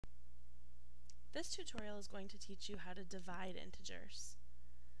This tutorial is going to teach you how to divide integers.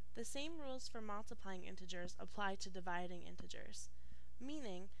 The same rules for multiplying integers apply to dividing integers,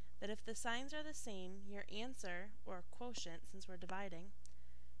 meaning that if the signs are the same, your answer, or quotient since we're dividing,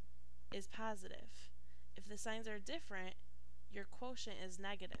 is positive. If the signs are different, your quotient is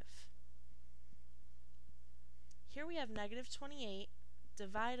negative. Here we have negative 28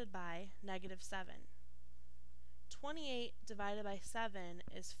 divided by negative 7. 28 divided by 7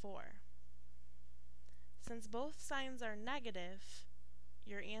 is 4. Since both signs are negative,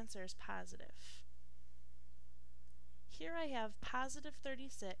 your answer is positive. Here I have positive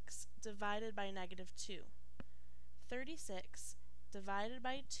 36 divided by negative 2. 36 divided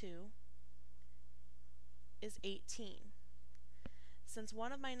by 2 is 18. Since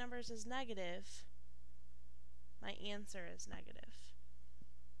one of my numbers is negative, my answer is negative.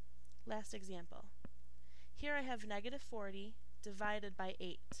 Last example. Here I have negative 40 divided by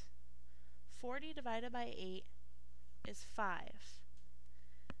 8. 40 divided by 8 is 5.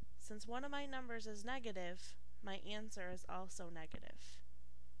 Since one of my numbers is negative, my answer is also negative.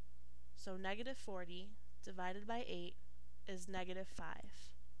 So negative 40 divided by 8 is negative 5.